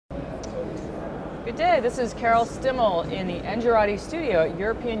Good day, this is Carol Stimmel in the Engerati studio at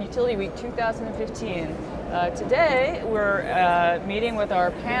European Utility Week 2015. Today we're meeting with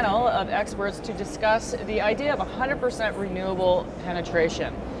our panel of experts to discuss the idea of 100% renewable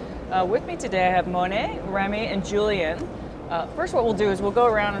penetration. With me today I have Monne, Rémy, and Julian. First what we'll do is we'll go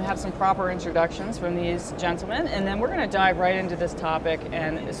around and have some proper introductions from these gentlemen, and then we're going to dive right into this topic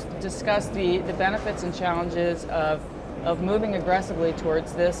and discuss the benefits and challenges of moving aggressively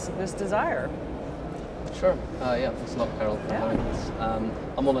towards this desire. Sure. Yeah, thanks a lot, Carol, for having us.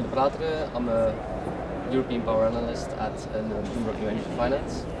 I'm Monne Depraetere. I'm a European power analyst at Bloomberg New Energy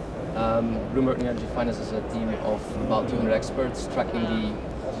Finance. Bloomberg New Energy Finance is a team of about 200 experts tracking the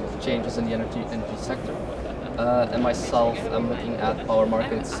changes in the energy sector. And myself, I'm looking at power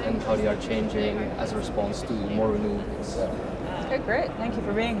markets and how they are changing as a response to more renewables. Okay, great. Thank you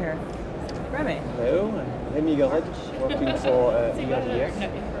for being here. Rémy. Hello, I'm Rémy Garaude, working for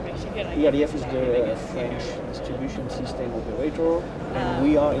ERDF. ERDF is the French distribution system operator, and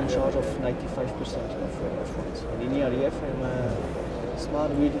we are in charge of 95% of France. And in ERDF, I'm a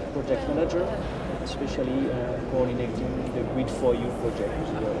smart grid project manager, especially coordinating the Grid for You project, which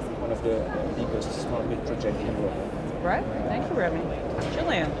is one of the biggest smart grid projects in the world. Right, thank you, Rémy.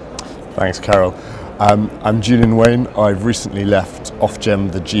 Julian. Thanks, Carol. I'm Julian Wayne. I've recently left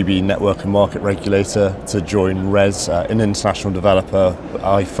Ofgem, the GB network and market regulator, to join RES, an international developer.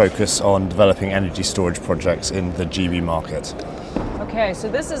 I focus on developing energy storage projects in the GB market. Okay, so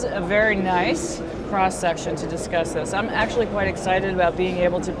this is a very nice cross-section to discuss this. I'm actually quite excited about being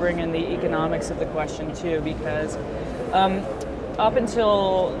able to bring in the economics of the question too, because up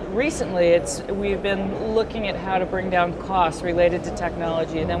until recently, we've been looking at how to bring down costs related to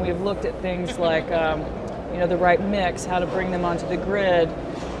technology, and then we've looked at things like the right mix, how to bring them onto the grid.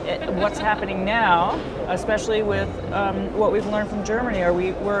 What's happening now, especially with what we've learned from Germany,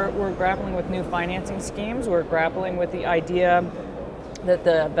 we're grappling with new financing schemes. We're grappling with the idea that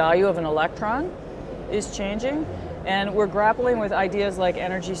the value of an electron is changing, and we're grappling with ideas like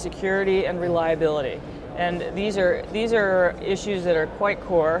energy security and reliability. And these are issues that are quite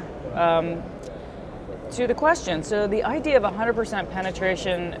core to the question. So the idea of 100%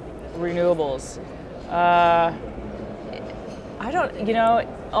 penetration renewables,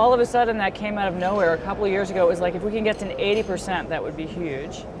 all of a sudden that came out of nowhere. A couple of years ago, it was like, if we can get to 80%, that would be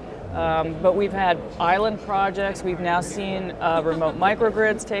huge. But we've had island projects. We've now seen remote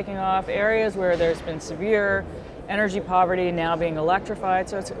microgrids taking off, areas where there's been severe energy poverty now being electrified.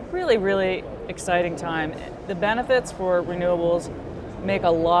 So it's a really, really exciting time. The benefits for renewables make a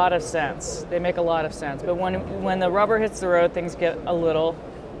lot of sense. They make a lot of sense. But when the rubber hits the road, things get a little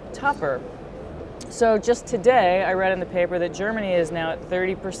tougher. So just today, I read in the paper that Germany is now at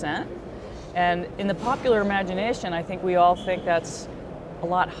 30%. And in the popular imagination, I think we all think that's a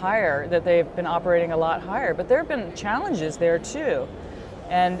lot higher, that they've been operating a lot higher. But there have been challenges there too.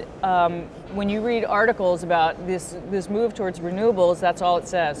 And when you read articles about this move towards renewables, that's all it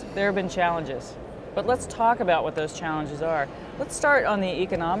says. There have been challenges. But let's talk about what those challenges are. Let's start on the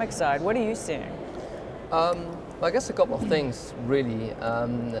economic side. What are you seeing? Well, I guess a couple of things, really,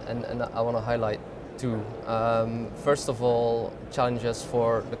 and I want to highlight two. First of all, challenges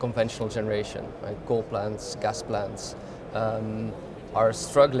for the conventional generation, right? Coal plants, gas plants, are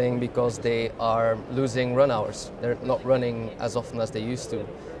struggling because they are losing run hours. They're not running as often as they used to.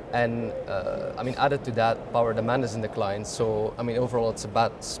 And added to that, power demand is in decline. So, overall it's a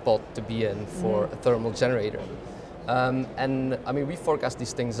bad spot to be in for a thermal generator. We forecast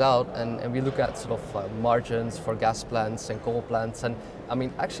these things out and we look at sort of margins for gas plants and coal plants and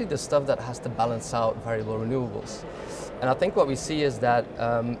actually the stuff that has to balance out variable renewables. And I think what we see is that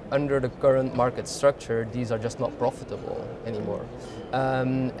under the current market structure, these are just not profitable anymore.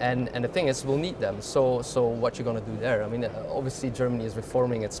 And the thing is, we'll need them. So what you're going to do there? Obviously Germany is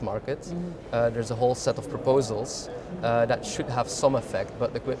reforming its market. There's a whole set of proposals that should have some effect,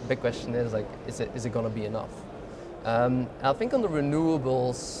 but the big question is, is it going to be enough? I think on the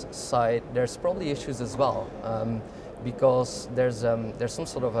renewables side, there's probably issues as well, because there's some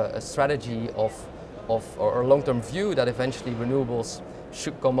sort of a strategy or long-term view that eventually renewables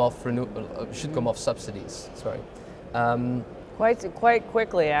should come off subsidies. Sorry. Quite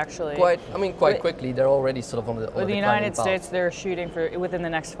quickly, actually. Quite quickly. They're already sort of on the With the United States, they're shooting for within the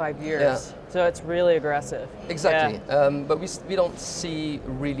next 5 years. Yeah. So it's really aggressive. Exactly. Yeah. But we don't see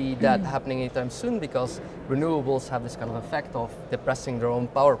really that happening anytime soon, because renewables have this kind of effect of depressing their own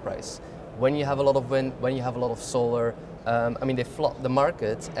power price. When you have a lot of wind, when you have a lot of solar, they flood the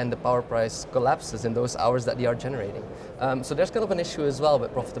market and the power price collapses in those hours that they are generating. So there's kind of an issue as well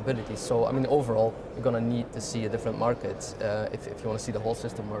with profitability. So overall, you're going to need to see a different market if you want to see the whole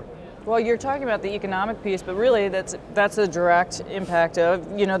system work. Well, you're talking about the economic piece, but really that's a direct impact of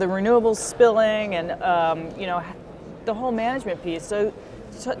the renewables spilling and the whole management piece. So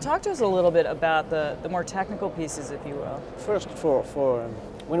talk to us a little bit about the more technical pieces, if you will. First,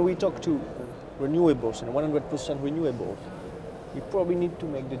 when we talk to renewables and 100% renewables, we probably need to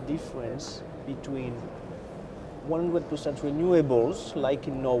make the difference between 100% renewables, like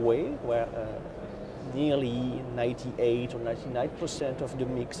in Norway, where nearly 98 or 99% of the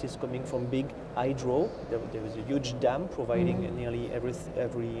mix is coming from big hydro. There is a huge dam providing nearly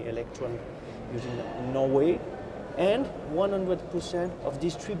every electron used in Norway, and 100% of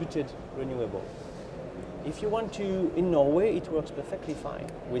distributed renewable. If you want to, in Norway, it works perfectly fine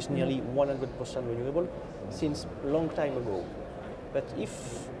with nearly 100% renewable since a long time ago. But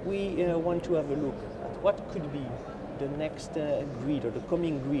if we want to have a look at what could be the next grid or the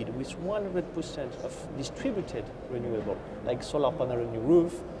coming grid with 100% of distributed renewable, like solar panel on your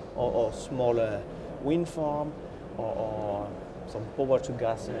roof or smaller wind farm or some power to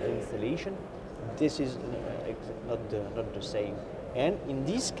gas installation, this is not the same. And in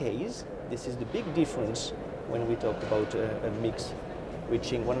this case, this is the big difference when we talk about a mix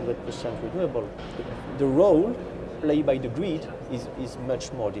reaching 100% renewable. The role played by the grid is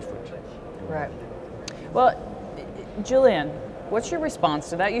much more different. Right. Well, Julian, what's your response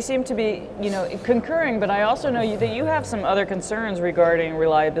to that? You seem to be, concurring, but I also know that you have some other concerns regarding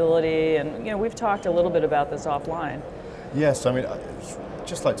reliability, and we've talked a little bit about this offline. Yes, I mean, I'd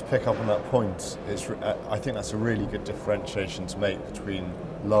just like to pick up on that point. I think that's a really good differentiation to make between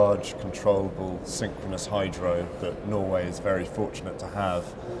large, controllable, synchronous hydro that Norway is very fortunate to have,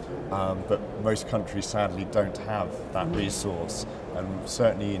 but most countries sadly don't have that resource. And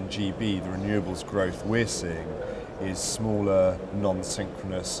certainly in GB, the renewables growth we're seeing is smaller,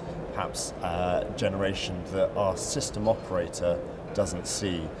 non-synchronous, perhaps generation that our system operator doesn't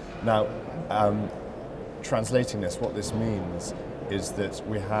see. Now, translating this, what this means is that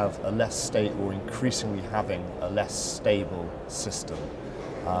we have a less stable, or increasingly having a less stable system.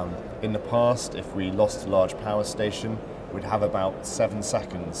 In the past, if we lost a large power station, we'd have about 7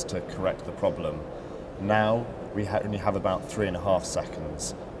 seconds to correct the problem. Now, we only have about 3.5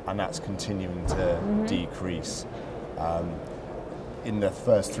 seconds, and that's continuing to decrease. In the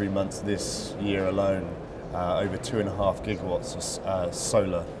first 3 months this year alone, over 2.5 gigawatts of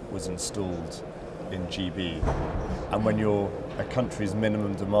solar was installed in GB. And when a country's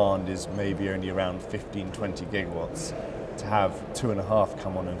minimum demand is maybe only around 15-20 gigawatts, to have 2.5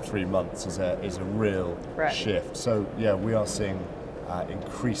 come on in 3 months is a real shift. So yeah, we are seeing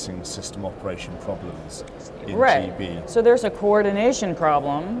increasing system operation problems in GB. So there's a coordination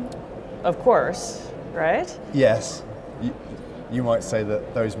problem, of course, right? Yes. You might say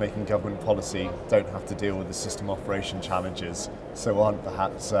that those making government policy don't have to deal with the system operation challenges, so aren't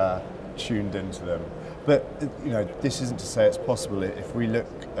perhaps tuned into them. But this isn't to say it's possible. If we look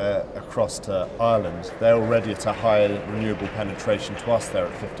across to Ireland, they're already at a higher renewable penetration to us. They're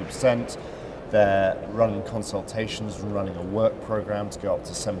at 50%. They're running consultations and running a work program to go up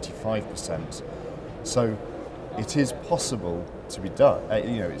to 75%. So it is possible to be done.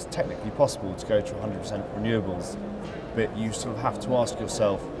 It's technically possible to go to 100% renewables, but you sort of have to ask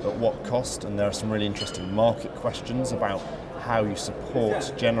yourself at what cost, and there are some really interesting market questions about how you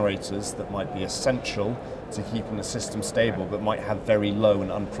support generators that might be essential to keeping the system stable but might have very low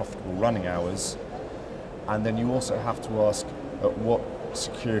and unprofitable running hours. And then you also have to ask at what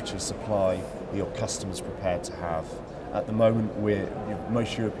security of supply are your customers prepared to have. At the moment,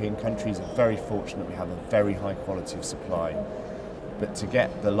 most European countries are very fortunate we have a very high quality of supply. But to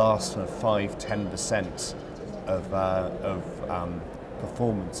get the last 5-10% of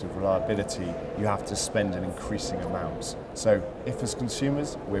performance, of reliability, you have to spend an increasing amount. So if as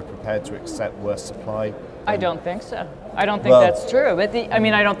consumers we're prepared to accept worse supply, I don't think so. I don't think that's true. But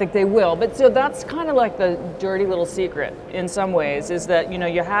I don't think they will. But so that's kind of like the dirty little secret in some ways, is that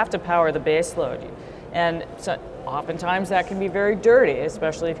you have to power the base load, and so oftentimes that can be very dirty,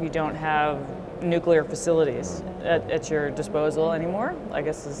 especially if you don't have nuclear facilities at your disposal anymore, I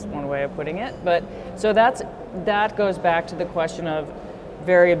guess is one way of putting it. But so that goes back to the question of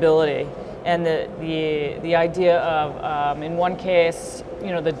variability and the idea of in one case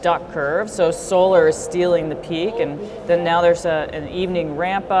the duck curve, so solar is stealing the peak, and then now there's an evening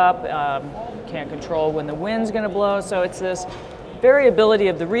ramp up, can't control when the wind's going to blow, so it's this variability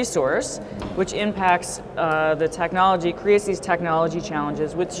of the resource which impacts the technology, creates these technology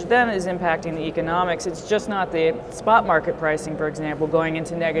challenges, which then is impacting the economics. It's just not the spot market pricing, for example, going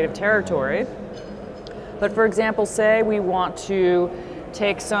into negative territory. But for example, say we want to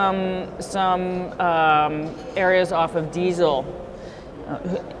take some areas off of diesel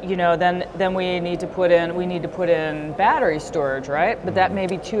then we need to put in battery storage, right? But that may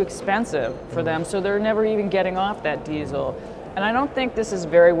be too expensive for them, so they're never even getting off that diesel. And I don't think this is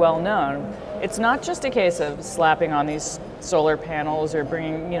very well known. It's not just a case of slapping on these solar panels or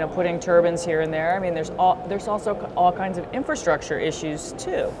putting turbines here and there. I mean, there's also all kinds of infrastructure issues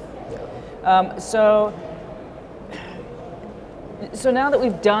too. So now that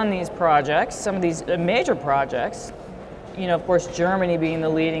we've done these projects, some of these major projects, of course, Germany being the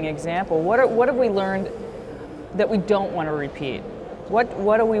leading example, what have we learned that we don't want to repeat?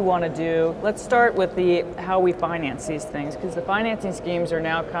 What do we want to do? Let's start with how we finance these things, because the financing schemes are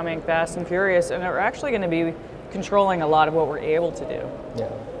now coming fast and furious and are actually going to be controlling a lot of what we're able to do.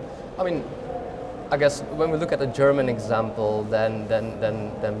 Yeah, I mean, I guess when we look at the German example, then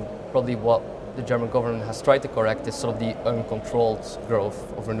probably what the German government has tried to correct is sort of the uncontrolled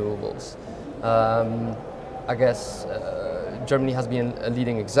growth of renewables. I guess Germany has been a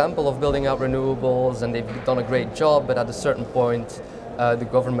leading example of building out renewables, and they've done a great job, but at a certain point the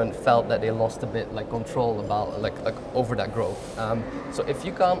government felt that they lost a bit control about over that growth. So if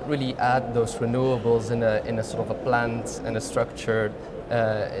you can't really add those renewables in a sort of a planned and a structured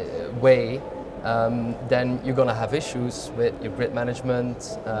way, then you're going to have issues with your grid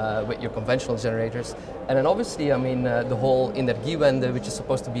management, with your conventional generators. And then obviously, I mean, the whole Energiewende, which is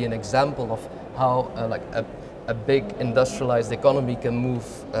supposed to be an example of how a big industrialized economy can move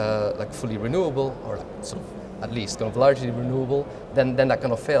fully renewable, or sort of at least kind of largely renewable, then that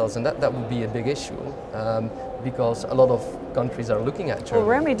kind of fails. And that would be a big issue, because a lot of countries are looking at Germany.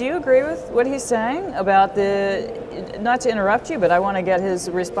 Well, Rémy, do you agree with what he's saying about not to interrupt you, but I want to get his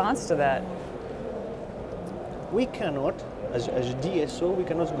response to that. We cannot, as a DSO, we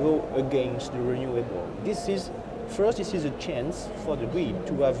cannot go against the renewable. This is a chance for the grid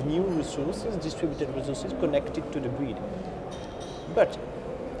to have new resources, distributed resources connected to the grid. But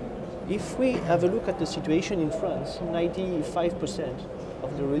if we have a look at the situation in France, 95%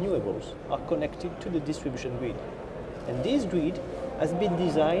 of the renewables are connected to the distribution grid. And this grid has been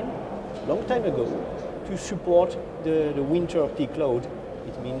designed a long time ago to support the winter peak load.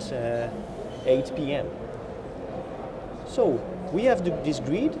 It means 8 p.m. So we have this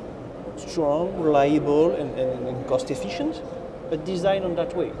grid, strong, reliable, and cost efficient, but designed on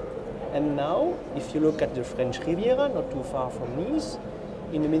that way. And now, if you look at the French Riviera, not too far from Nice,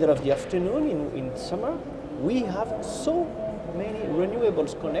 in the middle of the afternoon, in summer, we have so many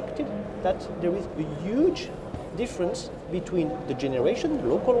renewables connected that there is a huge difference between the generation, the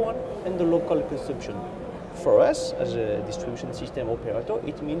local one, and the local consumption. For us, as a distribution system operator,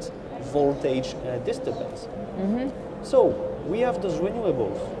 it means voltage disturbance. Mm-hmm. So we have those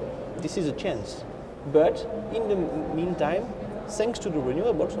renewables. This is a chance. But in the meantime, thanks to the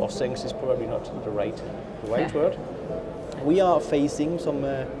renewables, or thanks is probably not the right word, we are facing some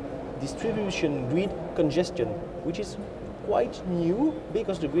distribution grid congestion, which is quite new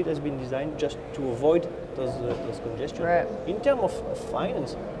because the grid has been designed just to avoid those congestion. Right. In terms of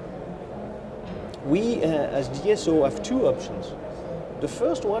finance, we as DSO have two options. The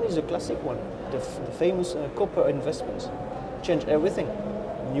first one is a classic one, the famous copper investments. Change everything,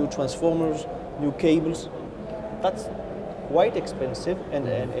 new transformers, new cables. That's quite expensive, and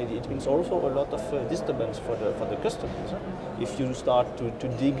it means also a lot of disturbance for the customers. If you start to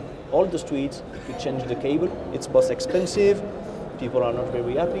dig all the streets to change the cable, it's both expensive, people are not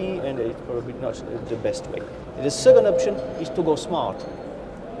very happy, and it's probably not the best way. The second option is to go smart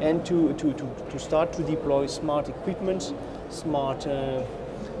and to start to deploy smart equipment, smart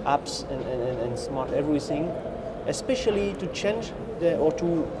apps, and smart everything, especially to change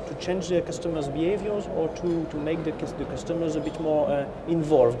to change the customers' behaviors, or to make the customers a bit more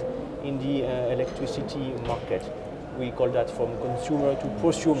involved in the electricity market. We call that from consumer to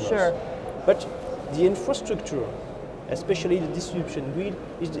prosumer. Sure. But the infrastructure, especially the distribution grid,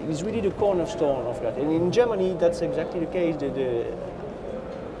 is really the cornerstone of that. And in Germany, that's exactly the case.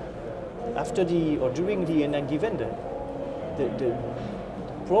 During the Energiewende, the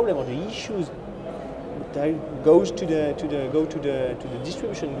problem or the issues that goes to the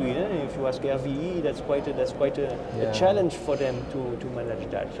distribution grid. If you ask RVE, that's quite a challenge for them to manage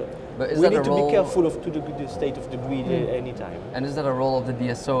that. So we need to be careful to the state of the grid anytime. And is that a role of the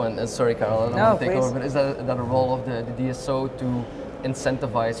DSO? And sorry, Carol, I don't want to take over, but is that a role of the DSO to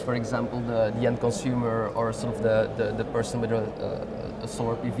incentivize, for example, the end consumer, or sort of the person with a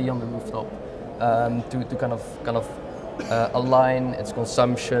solar PV on the rooftop, to kind of align its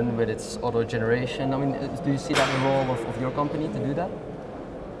consumption with its auto generation? I mean, do you see that the role of your company to do that?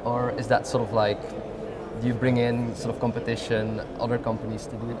 Or is that sort of like, do you bring in sort of competition, other companies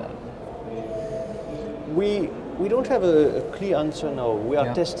to do that? we don't have a clear answer now. We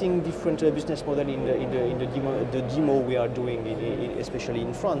are testing different business model in the demo we are doing, especially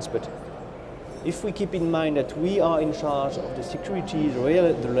in France. But if we keep in mind that we are in charge of the security, the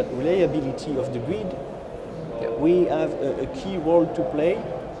reliability of the grid, we have a key role to play,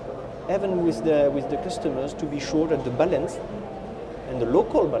 even with the customers, to be sure that the balance and the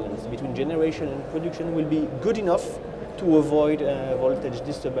local balance between generation and production will be good enough to avoid voltage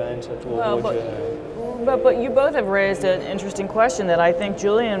disturbance or to avoid. But you both have raised an interesting question that I think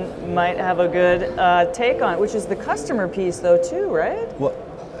Julian might have a good take on, which is the customer piece, though, too, right?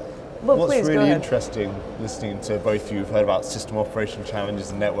 What's really interesting listening to both of you, have heard about system operation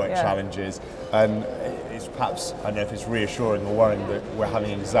challenges and network challenges, and it's perhaps, I don't know if it's reassuring or worrying, that we're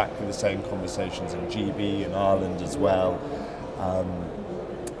having exactly the same conversations in GB and Ireland as well.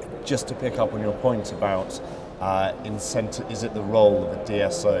 Just to pick up on your point about is it the role of a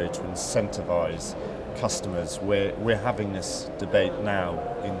DSO to incentivize customers? We're having this debate now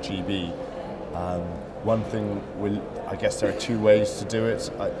in GB. One thing, I guess there are two ways to do it.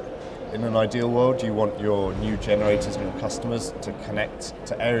 In an ideal world, you want your new generators and your customers to connect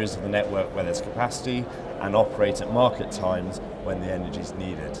to areas of the network where there's capacity and operate at market times when the energy is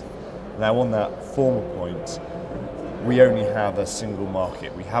needed. Now, on that former point, we only have a single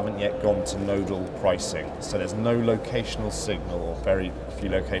market. We haven't yet gone to nodal pricing, so there's no locational signal or very few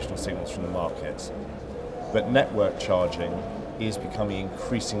locational signals from the market. But network charging is becoming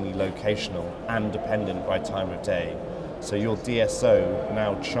increasingly locational and dependent by time of day. So your DSO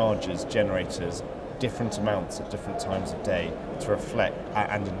now charges generators different amounts at different times of day to reflect,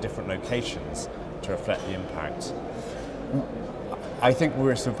 and in different locations to reflect the impact. I think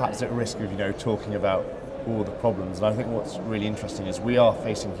we're perhaps at risk of talking about all the problems, and I think what's really interesting is we are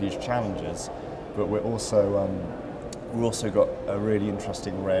facing huge challenges, but we're also we've also got a really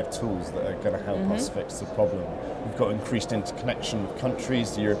interesting array of tools that are going to help us fix the problem. We've got increased interconnection with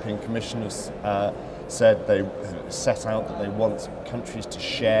countries. The European Commission has said they set out that they want countries to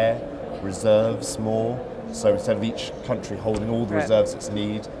share reserves more. So instead of each country holding all the reserves it's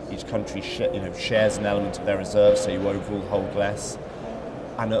need, each country shares an element of their reserves, so you overall hold less.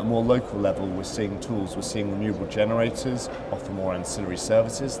 And at a more local level, we're seeing tools. We're seeing renewable generators offer more ancillary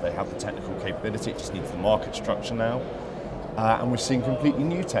services. They have the technical capability, it just needs the market structure now. And we're seeing completely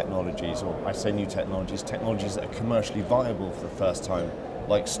new technologies, or I say new technologies that are commercially viable for the first time,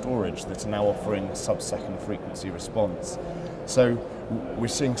 like storage, that are now offering sub-second frequency response. So we're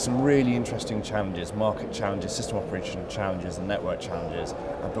seeing some really interesting challenges, market challenges, system operation challenges, and network challenges,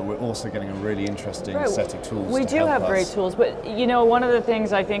 but we're also getting a really interesting set of tools. We do have great tools, but one of the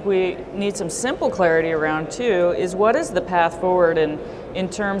things I think we need some simple clarity around too is what is the path forward in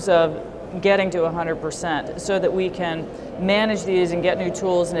terms of getting to 100%, so that we can manage these and get new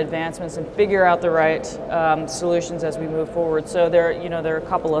tools and advancements and figure out the right solutions as we move forward. So there are a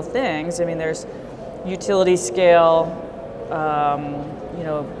couple of things. I mean, there's utility scale,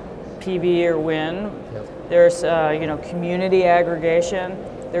 PV or wind. Yep. There's community aggregation.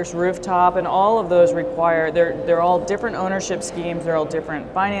 There's rooftop, and all of those require. They're all different ownership schemes. They're all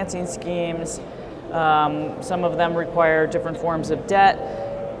different financing schemes. Some of them require different forms of debt.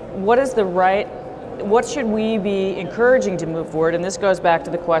 What should we be encouraging to move forward? And this goes back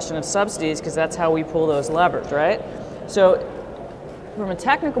to the question of subsidies, because that's how we pull those levers, right? So from a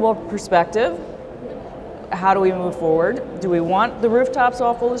technical perspective, how do we move forward? Do we want the rooftops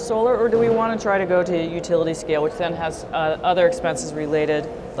all full of solar, or do we want to try to go to utility scale, which then has other expenses related,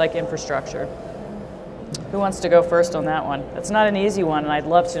 like infrastructure? Who wants to go first on that one? That's not an easy one, and I'd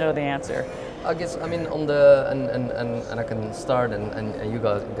love to know the answer. I guess, I mean, on the, and I can start, and you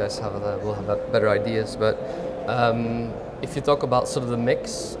guys will have better ideas, but if you talk about sort of the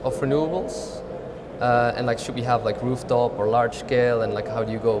mix of renewables, and like should we have like rooftop or large scale, and like how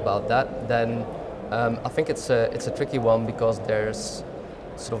do you go about that, then I think it's a tricky one, because there's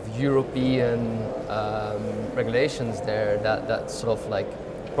sort of European regulations there that sort of like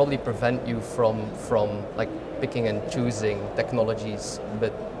probably prevent you from like picking and choosing technologies a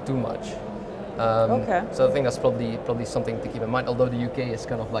bit too much. So I think that's probably something to keep in mind, although the UK is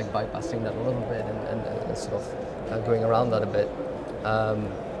kind of like bypassing that a little bit and sort of going around that a bit.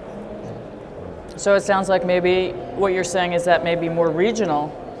 So it sounds like maybe what you're saying is that maybe more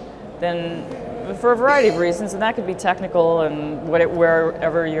regional than, for a variety of reasons, and that could be technical and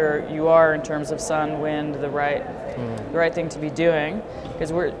wherever you are in terms of sun, wind, the right thing to be doing,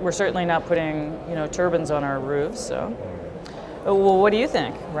 because we're certainly not putting turbines on our roofs. So, well, what do you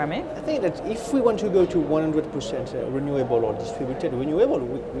think, Rémy? I think that if we want to go to 100% renewable or distributed renewable,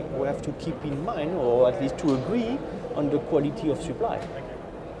 we have to keep in mind, or at least to agree on the quality of supply.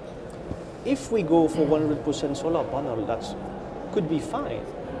 if we go for 100% solar panel, that could be fine.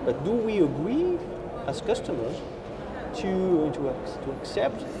 But do we agree as customers to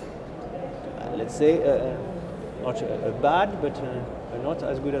accept, let's say, not a bad, but not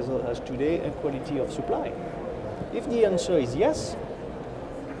as good as today, a quality of supply? If the answer is yes,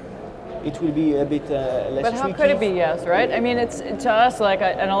 it will be a bit less But how tricky. could it be yes, right? I mean, it's to us like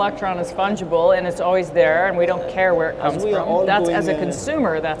an electron is fungible and it's always there, and we don't care where it comes from. That's as a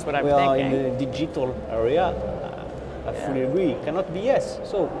consumer, that's what I'm thinking. We are in the digital area. I fully agree. It cannot be yes.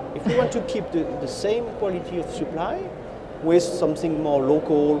 So if we want to keep the same quality of supply with something more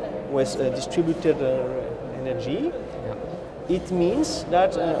local, with distributed energy, it means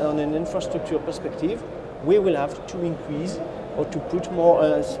that on an infrastructure perspective, we will have to increase or to put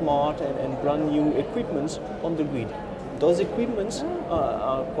more smart and brand new equipments on the grid. Those equipments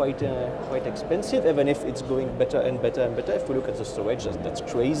are quite expensive, even if it's going better and better and better. If we look at the storage, that's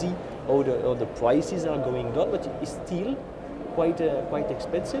crazy how the prices are going down, but it's still quite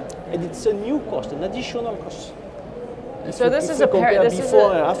expensive, and it's a new cost, an additional cost. So this is a paradox,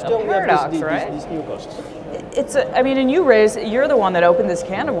 right? These new costs. I mean, and you're the one that opened this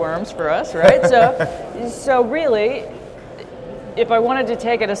can of worms for us, right? So really, if I wanted to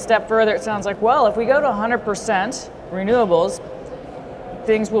take it a step further, it sounds like, well, if we go to 100% renewables,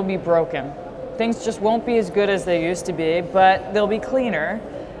 things will be broken. Things just won't be as good as they used to be, but they'll be cleaner.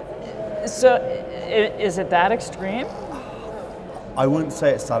 So is it that extreme? I wouldn't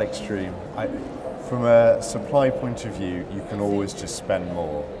say it's that extreme. From a supply point of view, you can always just spend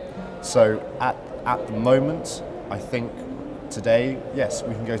more. So at the moment, I think today, yes,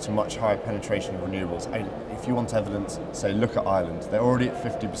 we can go to much higher penetration of renewables. If you want evidence, say, look at Ireland. They're already at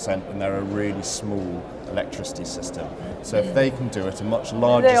 50% and they're a really small electricity system. So if they can do it, a much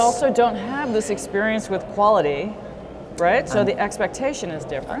larger... They also don't have this experience with quality, right? So the expectation is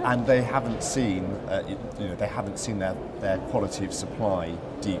different. And they haven't seen, they haven't seen their quality of supply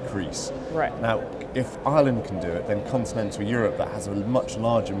decrease. Right. Now, if Ireland can do it, then continental Europe, that has a much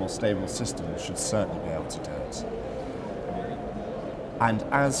larger, more stable system, should certainly be able to do it. And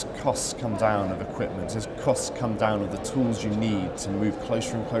as costs come down of equipment, as costs come down of the tools you need to move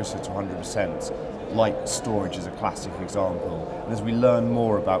closer and closer to 100%, like storage is a classic example, and as we learn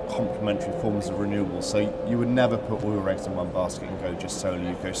more about complementary forms of renewables, so you would never put all your eggs in one basket and go just solar,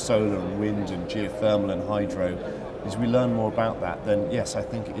 you go solar and wind and geothermal and hydro. As we learn more about that, then yes, I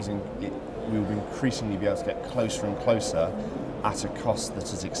think we will increasingly be able to get closer and closer at a cost that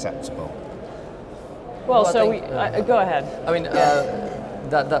is acceptable. Well, so go ahead. I mean,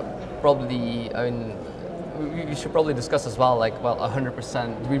 that probably, I mean, we should probably discuss as well, like, well,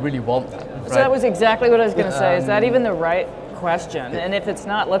 100%, do we really want that? Right? So that was exactly what I was going to say. Is that even the right question? And if it's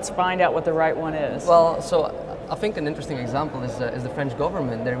not, let's find out what the right one is. Well, so I think an interesting example is the French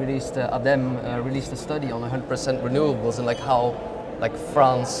government. They released, ADEME released a study on 100% renewables and like how, like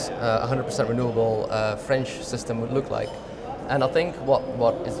France, 100% renewable French system would look like. And I think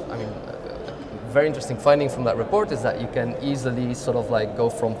what is, I mean, very interesting finding from that report is that you can easily sort of like go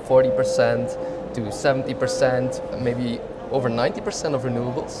from 40% to 70%, maybe over 90% of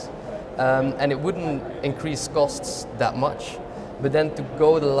renewables, and it wouldn't increase costs that much. But then to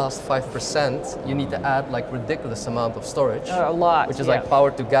go the last 5%, you need to add like ridiculous amount of storage, a lot, which is like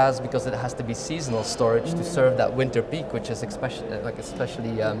power to gas because it has to be seasonal storage to serve that winter peak, which is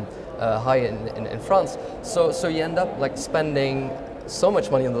especially high in France. So you end up like spending so much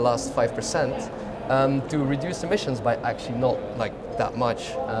money on the last 5% to reduce emissions by actually not like that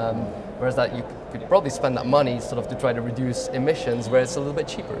much. Whereas that you could probably spend that money sort of to try to reduce emissions where it's a little bit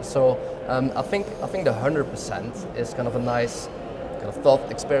cheaper. So I think the 100% is kind of a nice kind of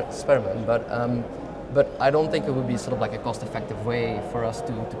thought experiment, but I don't think it would be sort of like a cost-effective way for us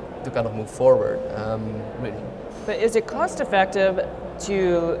to kind of move forward, really. But is it cost-effective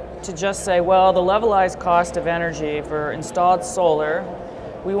to just say, well, the levelized cost of energy for installed solar,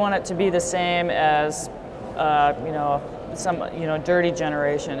 we want it to be the same as, some dirty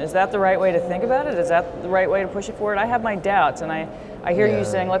generation? Is that the right way to think about it? Is that the right way to push it forward? I have my doubts, and I hear you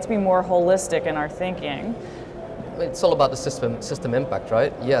saying let's be more holistic in our thinking. It's all about the system impact,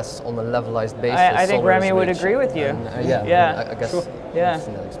 right? Yes, on a levelized basis. I think Rémy would agree with you. And, I guess. Sure. Yeah.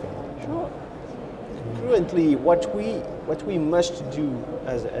 Sure. Currently, what we must do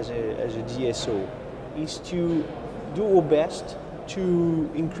as a DSO is to do our best to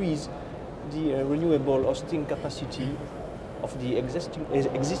increase the renewable hosting capacity of the existing grid,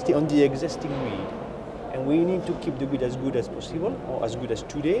 and we need to keep the grid as good as possible, or as good as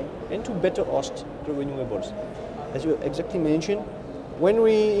today, and to better host the renewables. As you exactly mentioned, when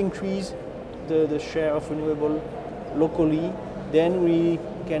we increase the share of renewable locally, then we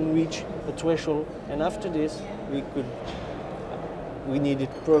can reach a threshold, and after this we will need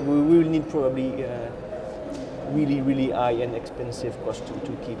probably really high and expensive cost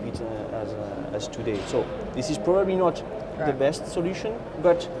to keep it as today. So this is probably not the best solution,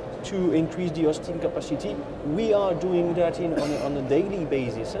 but to increase the hosting capacity, we are doing that on a daily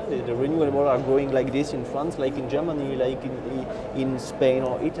basis. The renewables are growing like this in France, like in Germany, like in Spain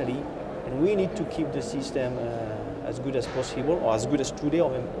or Italy, and we need to keep the system as good as possible, or as good as today,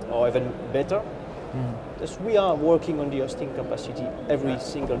 or even better. Thus we are working on the hosting capacity every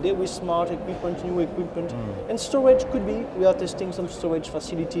single day with smart equipment, new equipment, and storage could be. We are testing some storage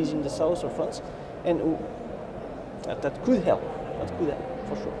facilities in the south of France, and that could help. That could help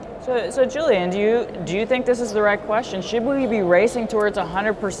for sure. So Julian, do you think this is the right question? Should we be racing towards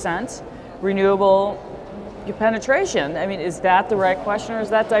 100% renewable penetration? I mean, is that the right question, or is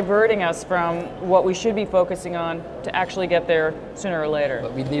that diverting us from what we should be focusing on to actually get there sooner or later?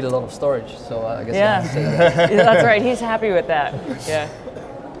 But we need a lot of storage, so I guess yeah, you have to say that. That's right. He's happy with that. Yeah.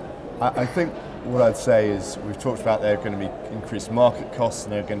 I think what I'd say is we've talked about there are going to be increased market costs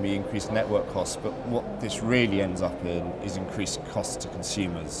and there are going to be increased network costs, but what this really ends up in is increased costs to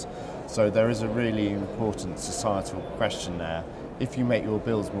consumers. So there is a really important societal question there. If you make your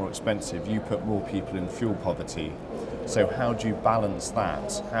bills more expensive, you put more people in fuel poverty. So how do you balance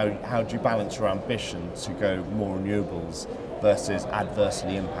that? How do you balance your ambition to go more renewables versus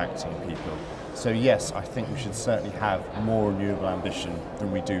adversely impacting people? So yes, I think we should certainly have more renewable ambition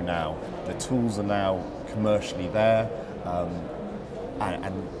than we do now. The tools are now commercially there,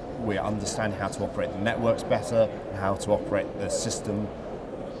 and we understand how to operate the networks better, and how to operate the system.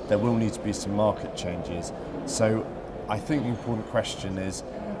 There will need to be some market changes. So I think the important question is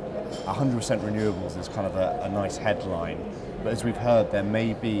 100% renewables is kind of a nice headline, but as we've heard, there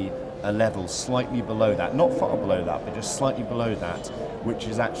may be a level slightly below that, not far below that, but just slightly below that, which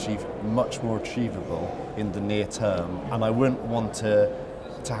is actually much more achievable in the near term. And I wouldn't want to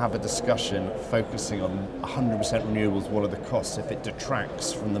have a discussion focusing on 100% renewables, what are the costs, if it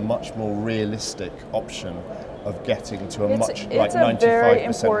detracts from the much more realistic option of getting to a much like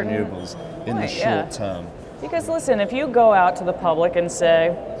 95% renewables in the short term. Because listen, if you go out to the public and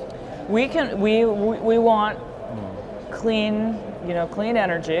say, we want clean, clean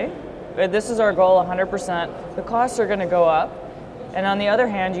energy. This is our goal, 100%. The costs are going to go up. And on the other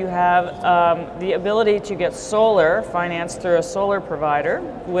hand, you have the ability to get solar financed through a solar provider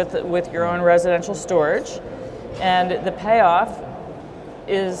with your own residential storage. And the payoff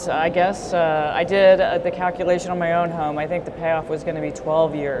is, I guess, I did the calculation on my own home. I think the payoff was going to be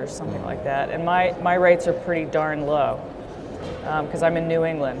 12 years, something like that. And my rates are pretty darn low because I'm in New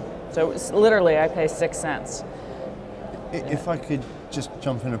England. So literally, I pay 6 cents. If I could just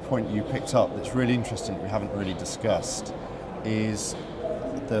jump in a point you picked up that's really interesting we haven't really discussed is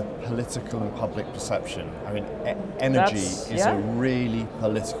the political and public perception. I mean, energy is a really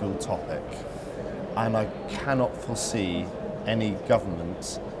political topic, and I cannot foresee any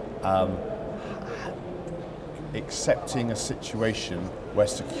government accepting a situation where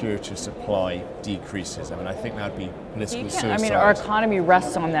security of supply decreases. I mean, I think that would be political suicide. I mean, our economy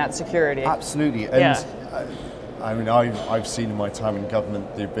rests on that security. Absolutely. And I mean, I've seen in my time in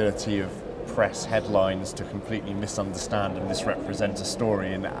government the ability of press headlines to completely misunderstand and misrepresent a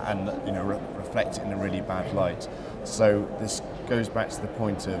story and reflect it in a really bad light. So this goes back to the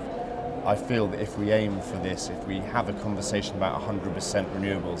point of, I feel that if we aim for this, if we have a conversation about 100%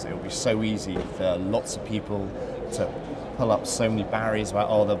 renewables, it will be so easy for lots of people to pull up so many barriers about,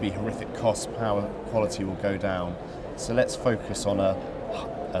 there'll be horrific costs, power quality will go down. So let's focus on a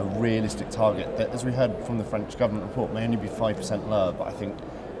realistic target that, as we heard from the French government report, may only be 5% lower, but I think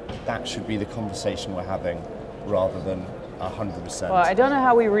that should be the conversation we're having rather than 100%. Well, I don't know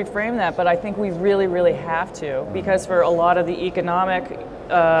how we reframe that, but I think we really, really have to, because for a lot of the economic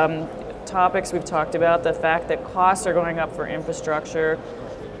topics we've talked about, the fact that costs are going up for infrastructure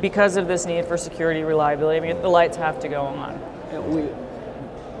because of this need for security, reliability, I mean, the lights have to go on.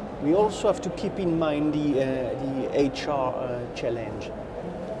 We also have to keep in mind the HR challenge.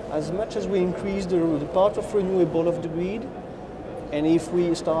 As much as we increase the part of renewable of the grid, and if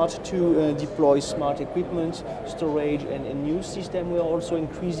we start to deploy smart equipment, storage, and a new system, we are also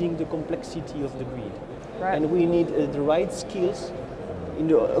increasing the complexity of the grid. Right. And we need the right skills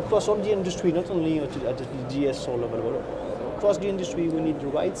across all the industry, not only at the DSO level, but across the industry, we need the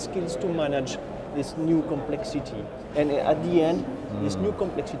right skills to manage this new complexity. And at the end, this new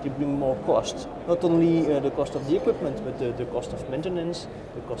complexity brings more costs. Not only the cost of the equipment, but the cost of maintenance,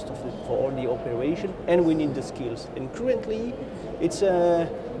 the cost of for all the operation, and we need the skills. And currently, it's the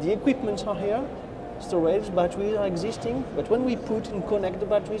equipments are here, storage, batteries are existing, but when we put and connect the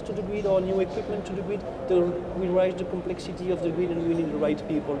batteries to the grid or new equipment to the grid, we raise the complexity of the grid, and we need the right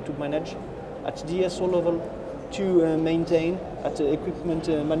people to manage at DSO level, to maintain at the equipment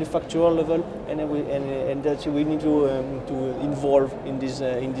manufacturer level, and that we need to involve in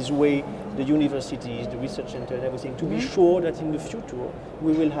this way the universities, the research center, and everything, to be sure that in the future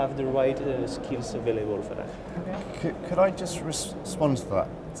we will have the right skills available for that. Okay. Could I just respond to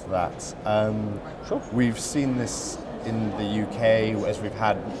that? Sure. We've seen this in the UK as we've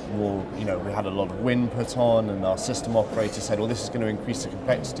had more, we had a lot of wind put on, and our system operator said, well, this is going to increase the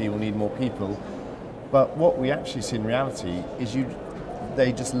complexity, we'll need more people. But what we actually see in reality is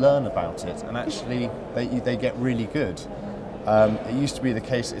they just learn about it, and actually they get really good. It used to be the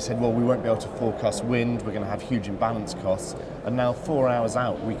case that it said, well, we won't be able to forecast wind, we're going to have huge imbalance costs, and now 4 hours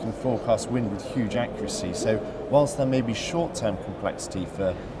out we can forecast wind with huge accuracy. So whilst there may be short-term complexity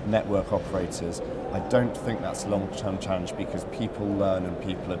for network operators, I don't think that's a long-term challenge, because people learn and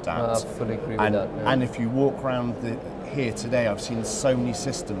people adapt. I fully agree with that. Yeah. And if you walk around here today, I've seen so many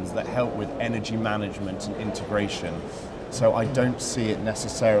systems that help with energy management and integration. So I don't see it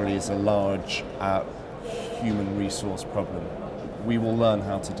necessarily as a large human resource problem. We will learn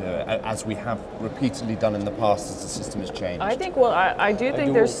how to do it, as we have repeatedly done in the past as the system has changed. I think, well, I do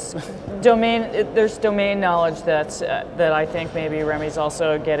think there's domain knowledge that I think maybe Rémy's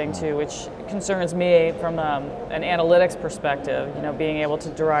also getting to, which concerns me from an analytics perspective, being able to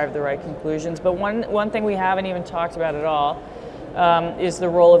derive the right conclusions. But one thing we haven't even talked about at all is the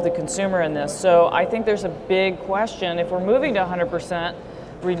role of the consumer in this. So I think there's a big question, if we're moving to 100%,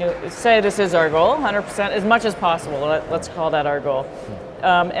 say this is our goal, 100%, as much as possible, let's call that our goal.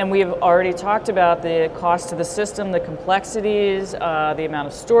 And we've already talked about the cost to the system, the complexities, the amount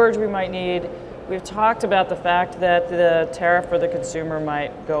of storage we might need. We've talked about the fact that the tariff for the consumer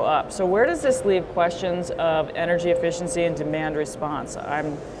might go up. So where does this leave questions of energy efficiency and demand response? I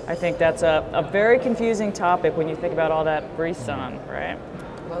think that's a very confusing topic when you think about all that Brice on, right?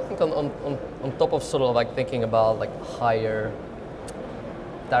 Well, I think on top of sort of like thinking about like higher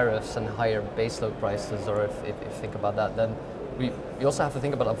tariffs and higher baseload prices, or if you think about that, then we also have to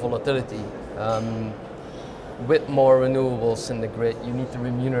think about volatility. With more renewables in the grid, you need to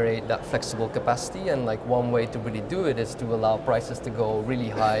remunerate that flexible capacity, and like one way to really do it is to allow prices to go really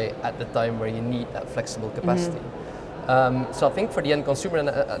high at the time where you need that flexible capacity. So I think for the end consumer, and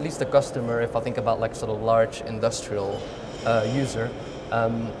at least the customer, if I think about like sort of large industrial user,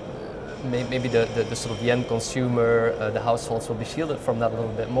 maybe the sort of the end consumer, the households will be shielded from that a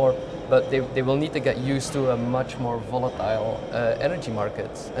little bit more, but they will need to get used to a much more volatile energy market.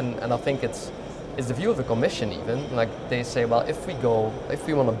 And I think it's the view of the Commission even, like they say, well, if we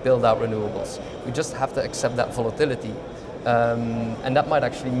want to build out renewables, we just have to accept that volatility. And that might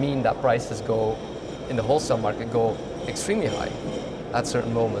actually mean that prices go, in the wholesale market, go extremely high at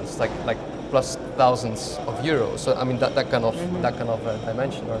certain moments, like plus thousands of euros. So I mean that kind of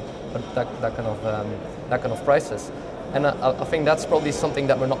dimension, or that kind of prices. And I think that's probably something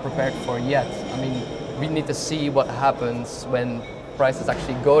that we're not prepared for yet. I mean, we need to see what happens when prices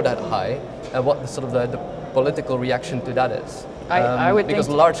actually go that high, and what the political reaction to that is. I would because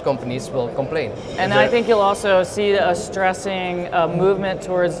think large companies will complain. And I think you'll also see a stressing movement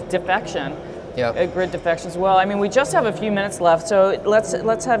towards defection. Yeah. Grid defection as well. I mean, we just have a few minutes left, so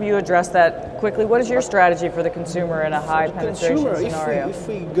let's have you address that quickly. What is your strategy for the consumer in a high penetration scenario? If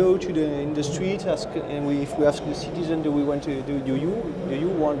we go in the street if we ask the citizen, do we want to go to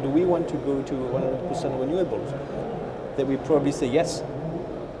 100% renewables? They will probably say yes.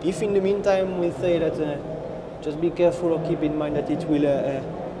 If in the meantime we say that just be careful, or keep in mind that it will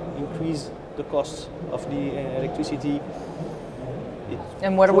increase the cost of the electricity.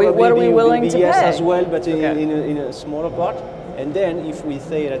 And what are we willing to yes pay? As well, but in a smaller part. And then if we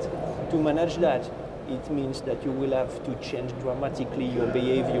say that to manage that, it means that you will have to change dramatically your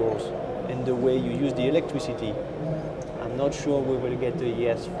behaviors and the way you use the electricity. I'm not sure we will get a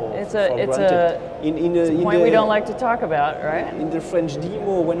yes for granted. It's a point we don't like to talk about, right? In the French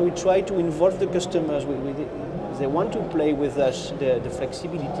demo, when we try to involve the customers, they want to play with us the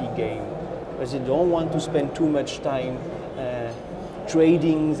flexibility game, because they don't want to spend too much time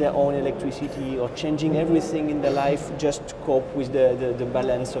trading their own electricity or changing everything in their life just to cope with the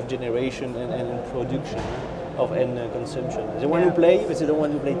balance of generation and production of end consumption. They want to play, but they don't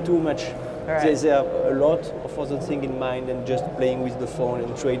want to play too much. Right. They have a lot of other things in mind than just playing with the phone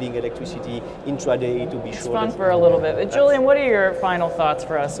and trading electricity intraday to be it's sure. It's fun for a little bit. But Julian, what are your final thoughts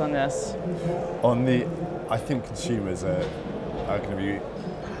for us on this? I think consumers are going to be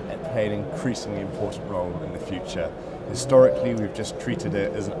play an increasingly important role in the future. Historically, we've just treated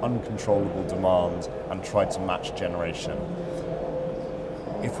it as an uncontrollable demand and tried to match generation.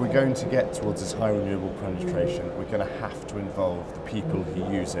 If we're going to get towards this high renewable penetration, we're going to have to involve the people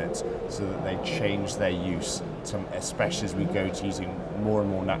who use it so that they change their use, especially as we go to using more and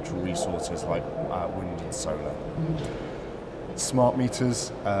more natural resources like wind and solar. Smart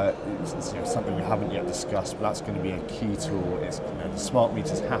meters is something we haven't yet discussed, but that's going to be a key tool. The smart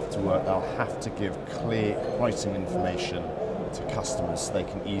meters have to work. They'll have to give clear pricing information to customers so they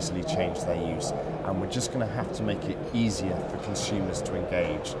can easily change their use. And we're just going to have to make it easier for consumers to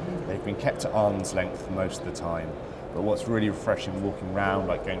engage. They've been kept at arm's length most of the time, but what's really refreshing walking around,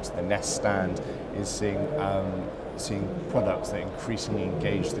 like going to the Nest stand, is seeing products that increasingly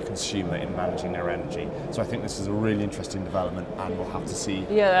engage the consumer in managing their energy. So I think this is a really interesting development, and we'll have to see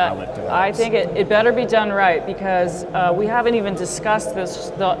how it develops. I think it better be done right, because we haven't even discussed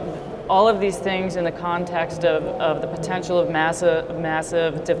all of these things in the context of the potential of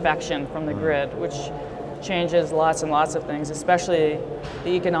massive defection from the grid, which changes lots and lots of things, especially the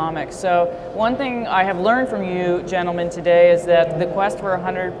economics. So one thing I have learned from you gentlemen today is that the quest for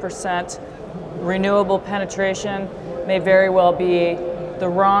 100% renewable penetration may very well be the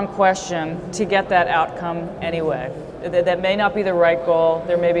wrong question to get that outcome anyway. That may not be the right goal.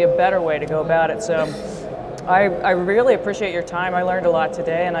 There may be a better way to go about it. So I really appreciate your time. I learned a lot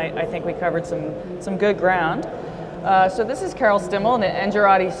today, and I think we covered some good ground. So this is Carol Stimmel in the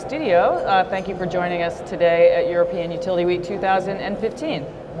Engerati studio. Thank you for joining us today at European Utility Week 2015.